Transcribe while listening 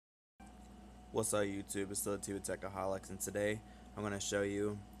What's up YouTube, it's Lilt with Techaholics, and today I'm going to show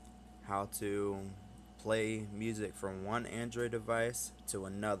you how to play music from one Android device to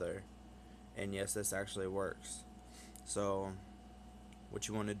another. And yes, this actually works. So what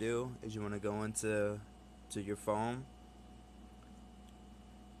you want to do is you want to go into your phone.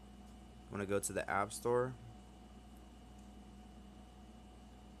 You want to go to the App Store.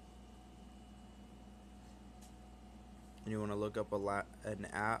 And you want to look up an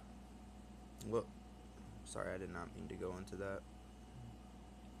app. Whoop. Sorry, I did not mean to go into that.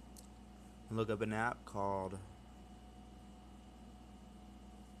 Look up an app called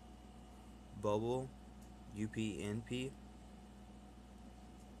bubbleupnp.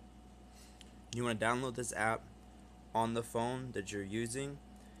 You want to download this app on the phone that you're using,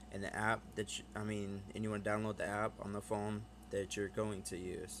 and the app that and you want to download the app on the phone that you're going to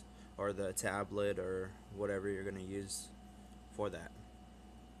use, or the tablet, or whatever you're going to use for that.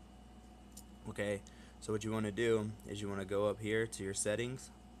 Okay, so what you want to do is you want to go up here to your settings,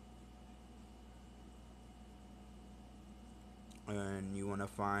 and you want to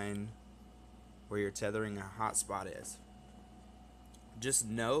find where your tethering a hotspot is. Just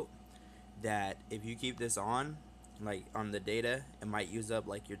note that if you keep this on, like on the data, it might use up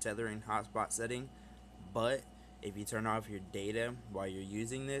like your tethering hotspot setting, but if you turn off your data while you're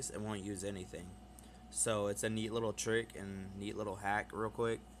using this, it won't use anything. So it's a neat little trick and neat little hack real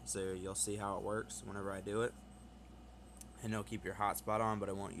quick, so you'll see how it works whenever I do it. And it'll keep your hotspot on, but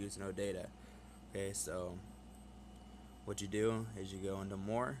it won't use no data. Okay, so what you do is you go into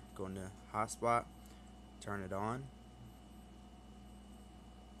more, go into hotspot, turn it on,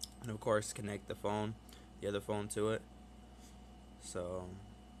 and of course connect the other phone to it. So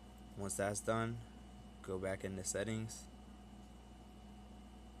once that's done, go back into settings,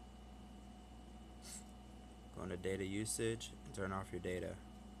 go into data usage, and turn off your data.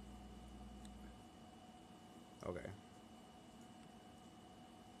 Okay,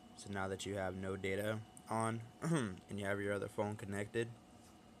 so now that you have no data on and you have your other phone connected,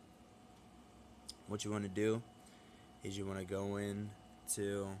 what you want to do is you want to go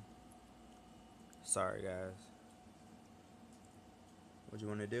into, sorry guys, what you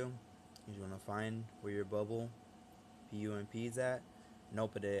want to do is you want to find where your bubbleupnp is at and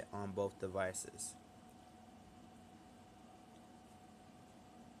open it on both devices.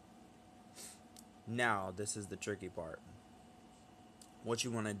 Now this is the tricky part. What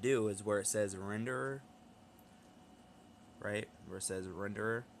you want to do is where it says renderer, right, where it says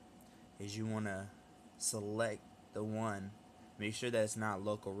renderer, is you want to select the one, make sure that it's not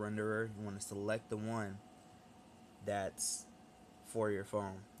local renderer, you want to select the one that's for your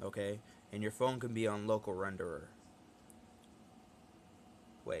phone, okay? And your phone can be on local renderer.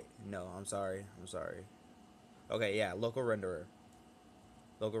 Wait, no, I'm sorry. Okay, yeah, local renderer.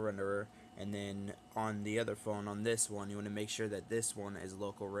 And then on the other phone, on this one, you want to make sure that this one is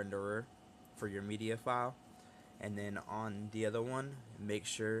local renderer for your media file. And then on the other one, make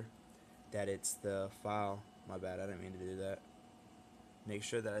sure that it's the file. My bad, I didn't mean to do that. Make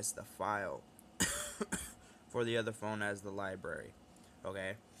sure that it's the file for the other phone as the library.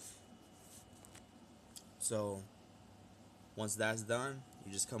 Okay? So once that's done,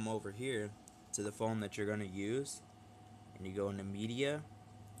 you just come over here to the phone that you're going to use, and you go into media,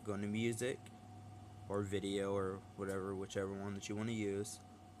 go into music or video or whatever, whichever one that you want to use.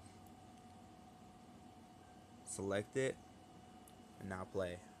 Select it, and now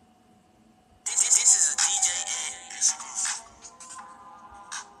play.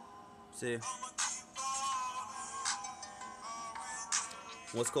 See?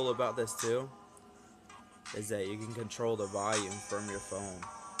 What's cool about this too is that you can control the volume from your phone.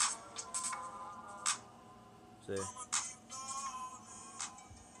 See?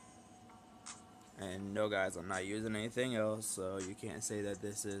 And no guys, I'm not using anything else, so you can't say that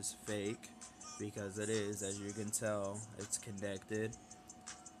this is fake, because it is. As you can tell, it's connected,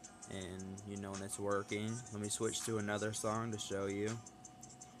 and you know when it's working. Let me switch to another song to show you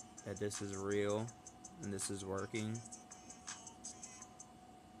that this is real and this is working.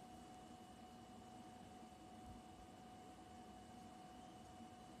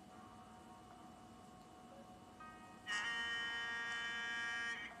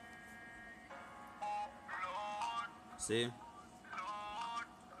 See?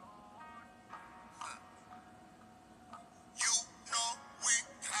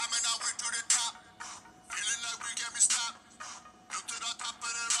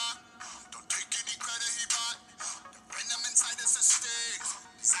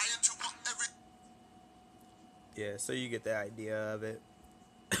 Yeah, so you get the idea of it.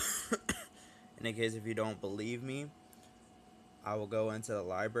 And in case if you don't believe me, I will go into the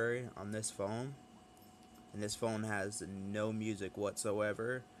library on this phone, and this phone has no music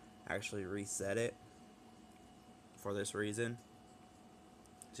whatsoever. Actually reset it for this reason.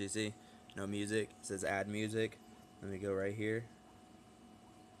 So you see, no music. It says add music. Let me go right here.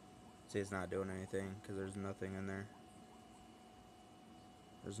 See, it's not doing anything because there's nothing in there.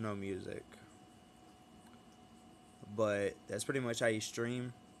 There's no music. But that's pretty much how you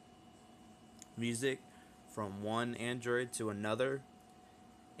stream music from one Android to another.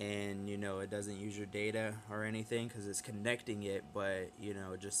 And you know, it doesn't use your data or anything because it's connecting it, but you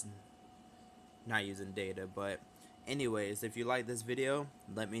know, just not using data. But anyways, if you like this video,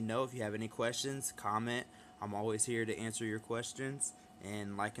 let me know. If you have any questions, comment. I'm always here to answer your questions.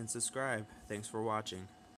 And like and subscribe. Thanks for watching.